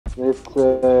Let's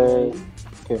okay.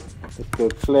 Let's go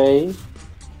play.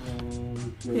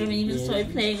 We haven't even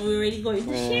started playing. We're already going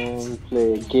to shit.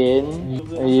 Play again.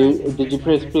 Did you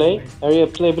press play? Hurry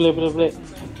up! Play.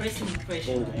 Pressing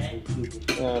pressure. Okay.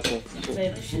 Play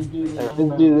the shit. Let's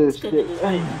do this shit.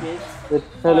 Let's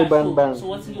Taliban ban. So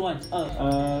what do you want?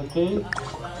 Okay.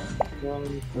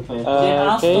 Then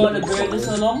I'll start the burger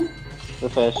so long. The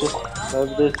fascist.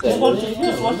 Love this Just watch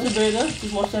the burger.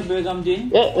 Just watch that burger I'm doing.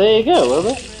 Yeah, there you go,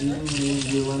 brother. You didn't need to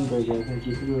do one burger. I think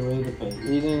you threw away the patty.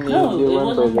 You didn't need to do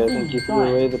one burger. I think you threw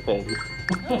away the patty.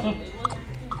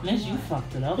 Unless you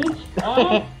fucked it up.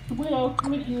 The way I'll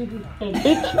make you this patty.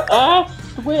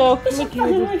 Bitch, the way I'll Bitch, make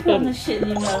I'm you fucking this working on patty. this shit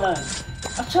and leave me alone.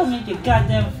 I'm trying to make your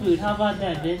goddamn food. How about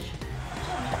that, bitch?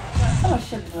 Oh,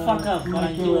 shut the fuck up while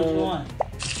I do what you want.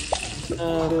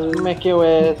 Make your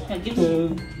ass. Yeah, give me a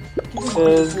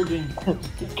full drink. What the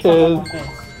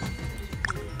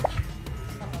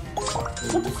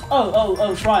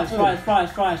fries on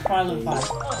fire.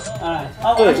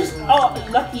 Alright.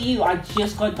 Lucky you, I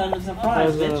just got done with some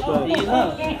fries, bitch. There you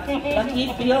go.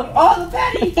 Lucky for you. Oh, the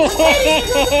patty! The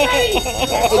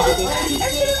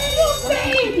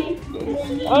patty!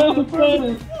 I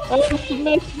was messing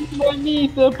with my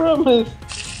niece, I promise.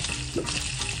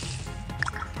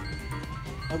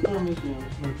 I promise you,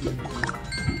 I'm smoking.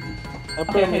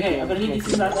 Okay, I'm gonna leave these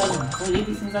things out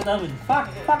the oven. Fuck,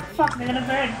 they're gonna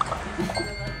burn.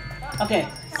 Okay,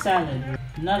 salad.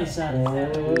 Another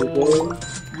salad.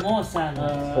 More salad.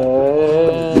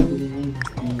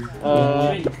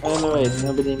 No wait,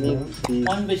 nobody needs these.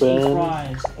 One bitch needs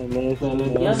fries.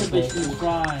 The other bitch needs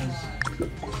fries.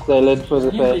 Salad for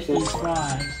the New bitch fascist. needs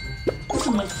fries. Look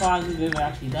how much fries we've ever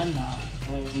actually done now.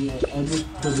 I just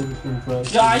put in some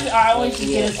fries. Yeah, I always get a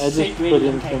I just sick put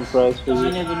rating in some fries for you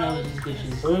you. never know these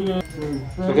dishes.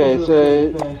 Okay,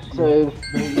 so the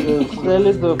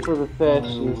salads are for the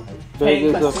fascists,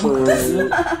 burgers are for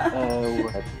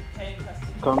what?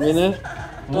 Communists?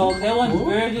 Dog, they want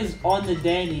burgers on the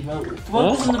daily, bro.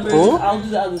 Focus on the burgers, I'll do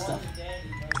the other stuff.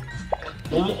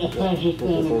 Damn it, a fascist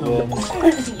and a communist.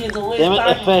 Damn it,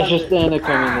 a fascist and a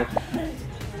communist.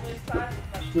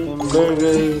 Them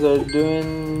burgers are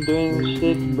doing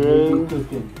shit, bro.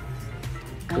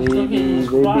 They be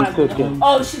cooking.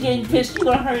 Oh, she's getting pissed. You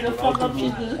gonna hurry the fuck up.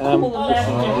 She's just cool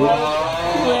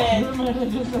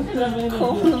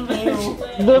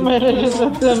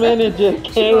the manager,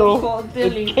 Carol.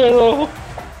 It's Carol.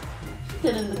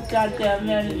 Telling the goddamn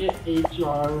manager.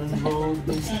 HR involved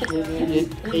in shit.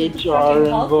 HR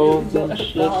involved in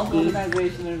shit. The whole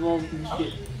organization involved in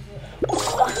shit. What the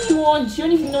fuck do you want? You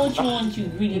don't even know what you want, you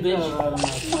greedy bitch.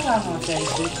 Fuck out of my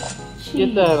face, bitch.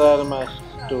 Get that out of my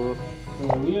store. We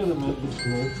are the message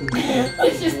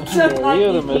It's just tough like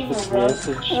You're the these people, bro.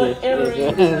 message shit.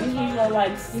 These people are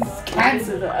like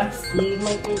cancer to us. You're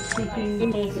like a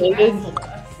freaking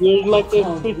You're like a We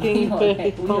freaking are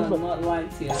perfect not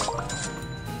liked here.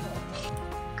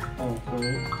 Oh,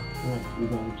 sorry. Right, we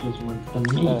don't just want the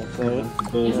meat. Sorry.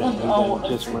 It's not,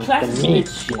 Just want classic the meat.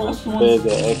 bitch. All she wants is the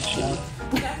Burger meat. action.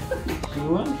 You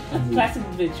want? Classic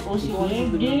bitch. All she wants is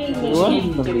the meat. You She want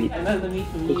ain't the getting meat. another meat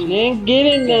from But you. you ain't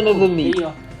getting none of the meat. There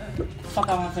you go. Fuck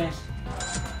out my face.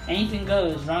 Anything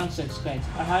goes, round 6, great.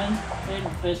 I haven't heard the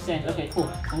first 10. Okay, cool.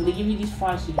 I'm gonna give you these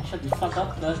fries so you can shut the fuck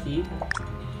up, both of you.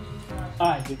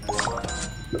 Alright.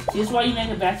 This is why you make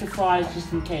a batch of fries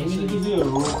just in case. I'm gonna give you a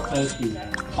raw patty.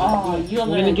 Oh, you're I'm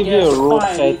gonna gonna give get you a raw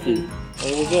fired. patty.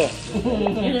 There we go.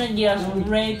 You're gonna get us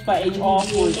raped by HR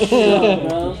for sure,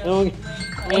 bro. I'm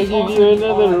gonna give you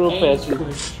another raw patty.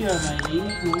 For sure, matey.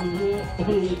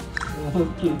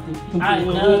 Okay, I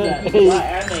know that. Why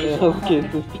are they so Okay,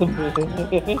 hot? system.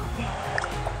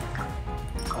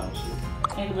 oh shit.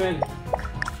 Take a burger.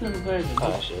 Flip a burger.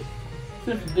 Oh shit.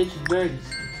 Flip the bitch's burgers.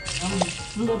 I'm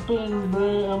flipping,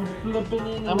 bro. I'm flipping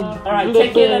in and out. Alright,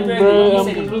 take care of that burger. I'm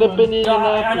flipping in and No,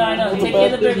 out. I know. Take care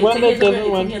of the burger. Take One care of that the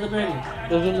burger. doesn't Take care of the burger.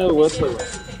 doesn't know what to.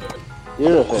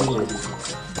 You're a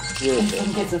fascist. You're a Everyone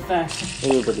fascist. gets a fast.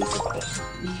 Everybody's a fascist.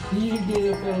 You get a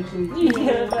fashion. You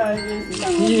get a fast.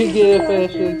 You get a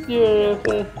fascist. You're a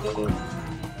fascist.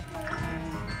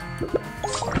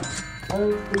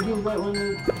 I'll give that one a...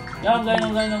 Yeah, I'm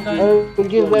going. I'll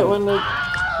give that one the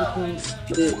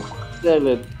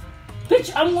salad.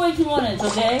 Bitch, I'm working on it,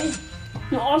 okay?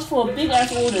 You asked for a big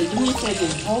ass order. Give me a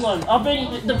second. Hold on. I'll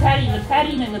bring you the patty,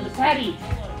 nigga, the patty.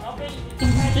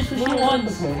 This is what she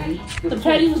wants. The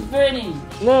patty was burning.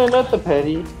 No, not the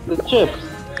patty. The chips.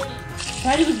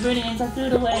 Patty was burning and so I threw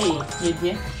it away. You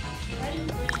dick.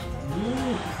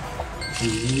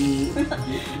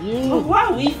 You. Why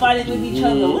are we fighting with each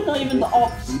other? We're not even the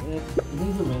ops. I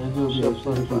think the manager will be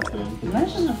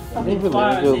That's just a I fucking think the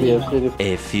fire. manager will be anyway. upset if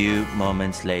A few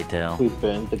moments later. we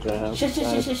burnt the ground. Shit, it's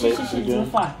on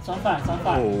fire, it's on fire, it's on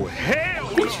fire. Oh, hell!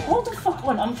 Bitch, hold the fuck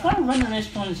on, I'm trying to run the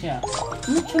restaurant here.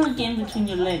 I'm not trying to get in between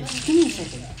your legs. Give me a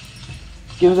second.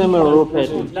 Give them a raw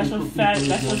patty. That's what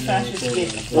fascists get.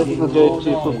 That's the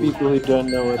go-to for people who don't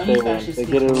know what they want. They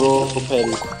get a raw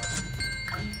patty.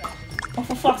 Oh,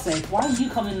 for fuck's sake, why did you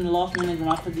come in the last minute and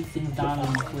I put these things down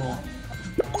on the floor?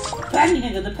 Patty,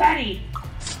 nigga, the patty!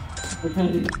 The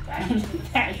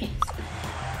patty.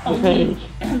 Oh, the meat.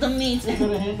 The meat. You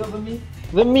gotta handle the meat?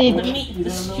 The meat! The meat, the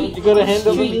street. You gotta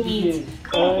handle the street meat.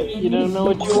 You don't know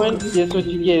what you want? Guess what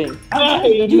you're getting. I'm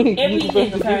trying to do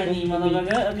everything apparently,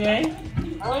 motherfucker, okay?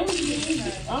 I'm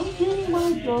doing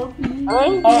my job.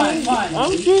 Alright, fine.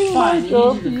 I'm doing my Fine,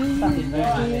 job. you do the fucking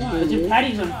burger. But your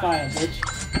patty's on fire, bitch.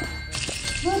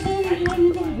 My baby's not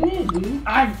even there, dude.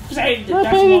 I've saved it, My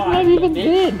that's patty's why. not even bitch.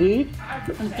 there, dude.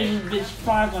 Bitch,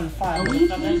 fire's on fire. Are we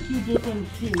playing two different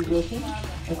streams, okay?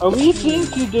 Are we playing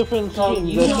two different So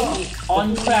streams? you know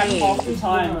on crack half the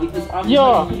time because I'm Yeah,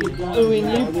 telling you. so when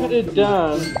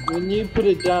you put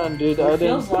it down, dude, I don't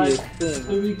feels see a like- So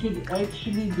thing. we could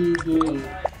actually be doing...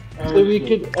 So we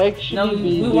could No, actually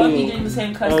be we won't be doing doing... the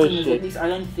same Oh customers, shit. at least I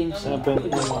don't think so.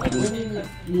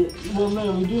 Yeah, well,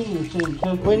 no, we're doing the same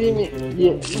customers. What do you mean?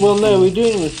 Yeah, well no, we're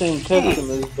doing the same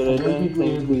customers, but I don't we have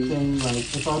think the we... same, like,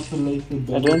 if I place the I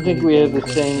burger don't think patty we have down, the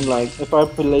same, like, if I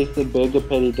place the burger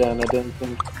patty down, I don't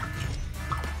think...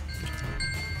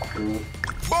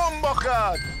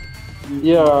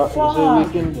 Yeah, so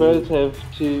we can both have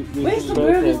two... Where's the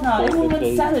burgers now? Everyone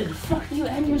went salad. Fuck you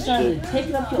and your salad. Take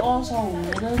it up your asshole,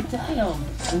 nigga. Damn.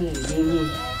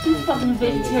 You fucking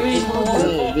vegetarian Yeah,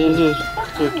 whore. there's just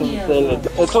freaking salad.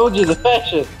 I told you, the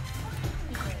fascist!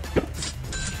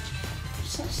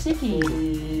 So sicky.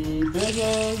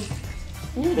 Burgers!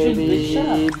 You drink bitch, shut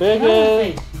up.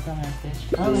 Burgers.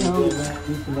 How the hell did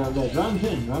we survive that? Round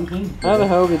 10, round 10. How the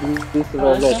hell did we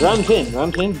survive that?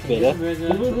 Round 10 better. Give her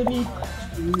the meat.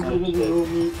 Give her the raw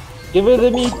meat. Give her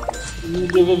the meat.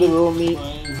 Give her the raw meat.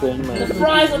 Burn my The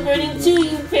fries are burning too,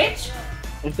 you bitch.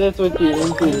 If that's what you're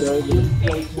into, though.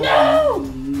 No!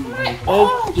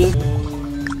 It's just...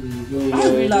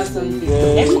 I realized something.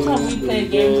 Every time we play a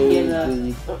game together,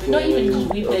 not even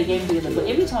just we play a game together, but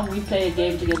every time we play a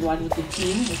game together, like with the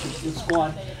team, with the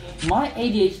squad, my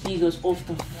ADHD goes off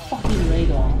the fucking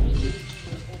radar.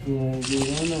 Yeah, dude,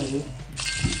 I know this.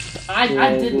 I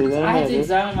had to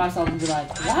examine myself and be like,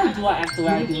 why do I act the way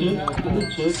I do? Do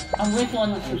the chips. I'm working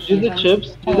on the chips. Do the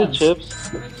chips. Do the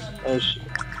chips. Oh shit.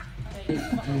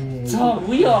 So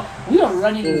we are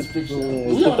running this bitch.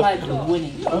 We are like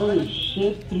winning. Oh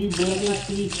shit, 3 burgers,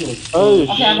 3 chips. Oh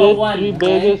Okay, I got one, shit, 3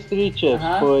 okay? burgers, 3 chips.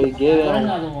 Boy, I get got out.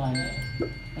 another one.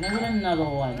 And I got another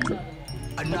one.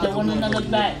 But they want another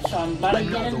batch, so I'm about to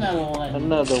get another one.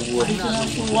 Another one. She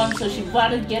wants one, so she about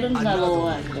to get another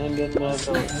one. And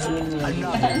another one.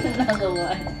 Another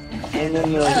one. And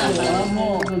another I'll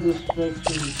one. handle the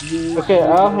distractions. You Okay,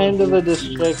 I'll handle the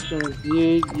distractions.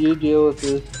 You deal with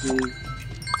this, please.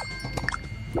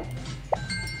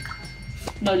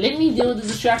 No, let me deal with the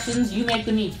distractions, you make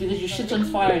the meat, because your shit's on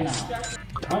fire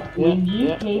now. when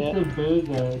you place the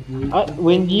burger, dude.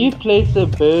 When you place a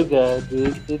burger,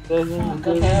 dude, it doesn't...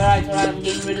 Okay, alright, I'm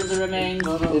getting rid of the remains.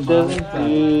 It doesn't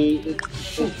do...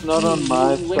 It's not on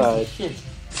my side. Shit.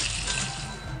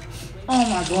 Oh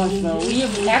my gosh, bro, we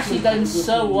have actually done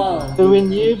so well. So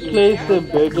when you place the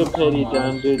burger patty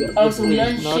down, dude, Oh, so we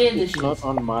don't it's not, share this it's shit. not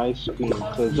on my screen.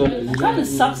 So It kinda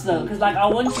sucks though, cause like I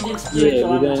want you to experience yeah,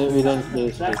 what we don't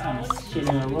place That it. kind of shit.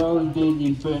 Yeah, well, dude,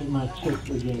 you burnt my chips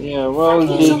again. Yeah, well,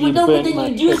 Okay, did so you no, but burn then my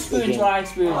you do chips experience again? what I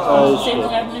experienced. Oh, The same shit. thing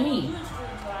happened to me.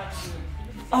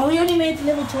 Oh, we only made it to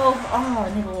level 12.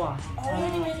 Oh, never mind. Oh, we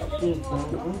only made it to level Shit,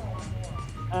 bro.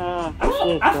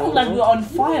 Shit, I feel like we're on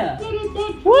fire.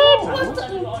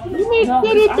 What? You made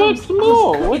 30 bucks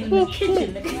more. What the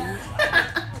shit?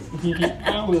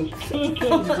 I was cooking,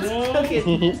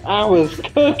 bro. I was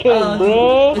cooking,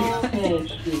 bro. Oh,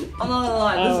 shit. I'm not gonna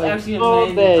lie, this is actually all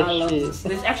amazing. that I love shit. this.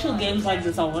 There's actual games like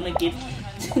this I wanna get.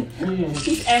 Yeah.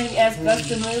 These angry ass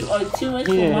customers are too much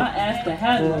for Yeah. my ass to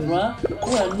handle, bruh.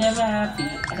 We are never happy.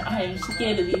 And I am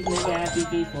scared of these never happy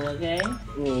people, okay?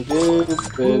 Yeah, dude,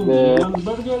 Boom, you burger. want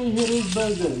burger, here is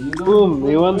burger. You don't Boom,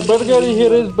 you want burger,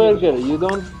 here is burger. You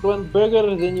don't want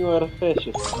burger, then you are a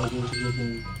fascist.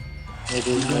 That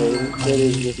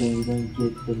is the thing. You don't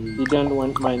get the meat. You don't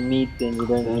want my meat, then you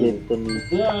don't get the meat.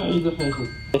 Yeah, he's a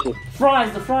fascist. Fascist.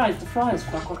 Fries, the fries.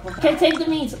 Fuck. Okay, take the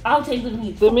meat. I'll take the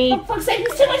meat. The meat. For fuck's sake,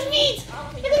 there's too much meat!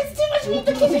 There's too much meat,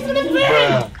 the kitchen's gonna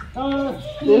burn!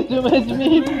 There's too much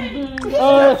meat.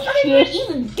 Oh shit.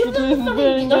 Even give The them place the is fucking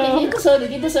burning okay, down. get the soda,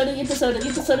 get the soda, get the soda,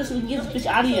 get the soda so we can get this bitch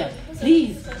out of here.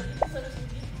 Please.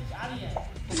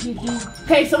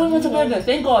 Okay, someone wants a burger.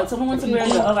 Thank God, someone wants a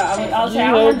burger. Alright, I'll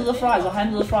handle the fries. I'll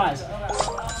handle the fries.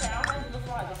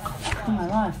 Fuck my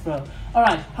life, bro.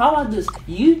 Alright, how about this?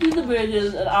 You do the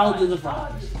burgers and I'll do the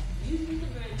fries.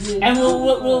 And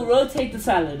we'll rotate the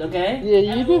salad, okay?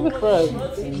 Yeah, you do the fries. And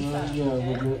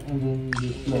then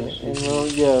the flash.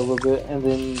 And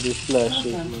then the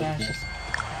flash.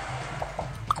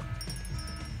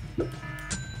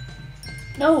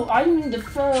 No, I mean to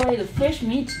throw away the fresh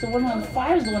meat. The one on the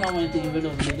fire is the one I wanted to get rid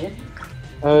of, idiot.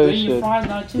 Oh Bring your shit. fries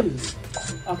now too.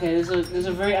 Okay, there's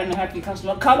a very unhappy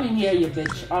customer. Come in here, you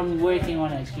bitch. I'm working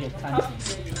on it. Here, cunt.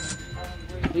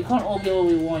 We can't all get what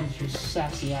we want, you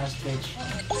sassy ass bitch.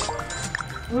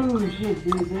 Oh shit,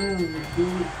 dude, that was a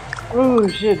dude. Oh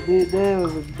shit, dude, that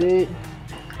was a date.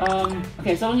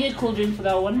 Okay, someone get a cool drink for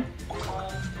that one.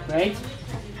 Right?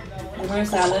 Give her a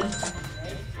salad.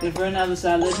 Give her another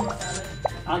salad.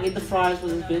 I'll get the fries for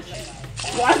this bitch.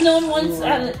 Why no one wants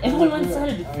salad? Everyone wants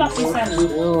salad. Fuck your salad.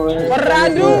 What did I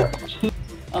do?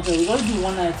 Okay, we're gonna do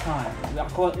one at a time.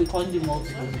 We can't do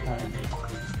multiples apparently.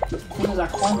 The thing is, I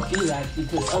can't do that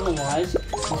because otherwise,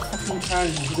 these fucking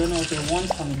Karens who don't know what they want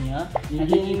coming here, and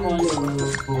then you can't.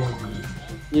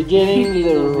 You're getting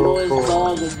the rawest raw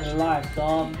dog in your life,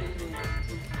 dog.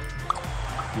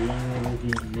 You never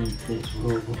did meet this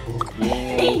roll before.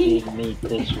 didn't meet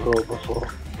this roll before.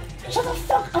 Shut the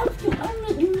fuck up,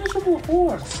 you miserable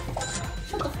whore.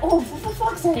 Shut the for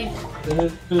fuck's sake. I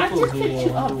just picked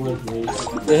you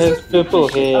up. There's people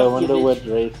here, I wonder what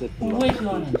race it I'm is. waiting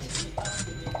on it.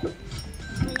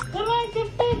 I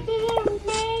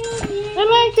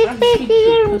like to pick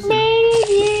your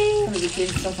baby. Trying to get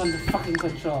stuff under fucking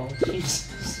control.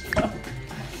 Jesus fuck.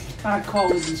 I can't call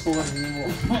with these whores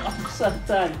anymore. I'm so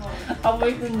done. I'm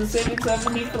waiting the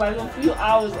 770 for like a few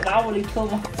hours and I want to kill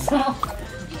myself.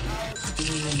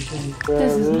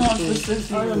 This is not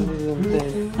persistent.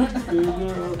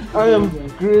 I am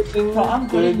gritting Bro, I'm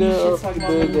getting these burger shits like of my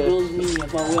mom burger. tells me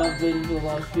about where I've been for the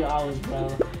last few hours,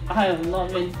 bro. I am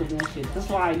not meant for this shit. That's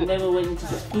why I never went into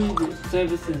food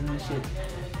services and shit.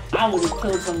 I would have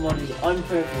killed somebody on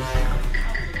purpose.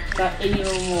 Without any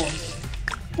remorse.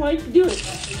 Why'd you do it?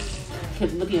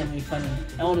 Kept looking at me funny.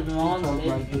 I would have been on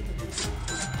it.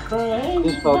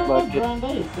 Just felt like it.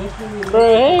 Bro,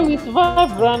 hey, we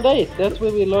survived round 8. That's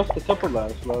where we lost a couple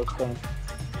lives last time.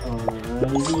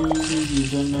 Alrighty, you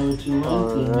don't know what you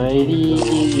want.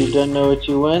 Alrighty, you don't know what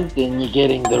you want, then you're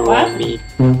getting the raw meat.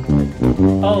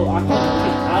 Oh, I can't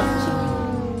pick out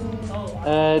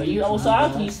something. You also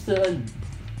out, you still in.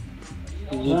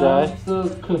 Did you die? I'm still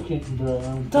cooking, bro.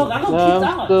 Dog, I got No, kicked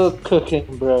I'm out. still cooking,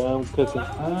 bro. I'm cooking.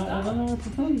 I don't know what to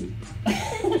tell you.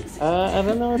 I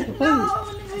don't know what to tell you.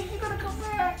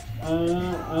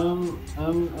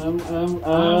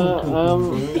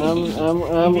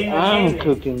 I'm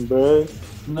cooking, bro.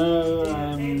 No,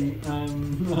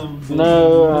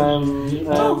 I'm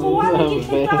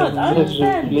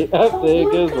miserably up there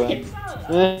goes one.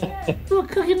 We're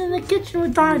cooking in the kitchen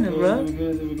with Dinah, bro.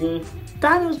 There we go.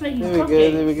 Dinah was making There we go,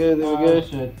 cupcakes. there we go, there we Oh go.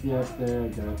 shit, yes, there I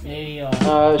go. There you are.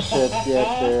 Oh shit,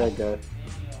 yeah, there I go.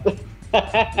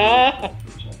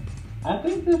 I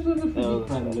think this was a pretty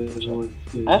fun little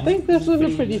excursion. I think this was a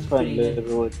pretty fun Pretty good.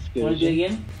 little Wanna do it excursion.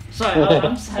 again? Sorry,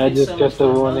 I'm just having I just so got much the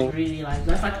fun. warning. I was really like,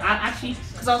 that's like, I actually,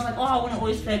 because I was like, oh, I want to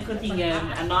always play a cooking game,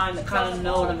 and now I kind of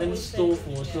know what I'm in store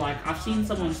for. So like, I've seen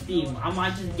some on Steam. I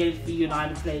might just get it for you and I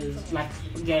to play this like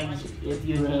games with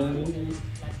you and me.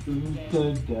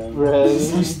 So dumb. Bro,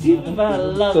 So stupid, but I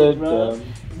love so it, bro.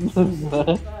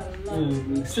 dumb.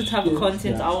 It's the type of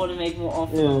content I want to make more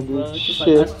often, Yeah, bro. dude, It's just like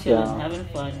shit us chilling, down. having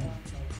fun.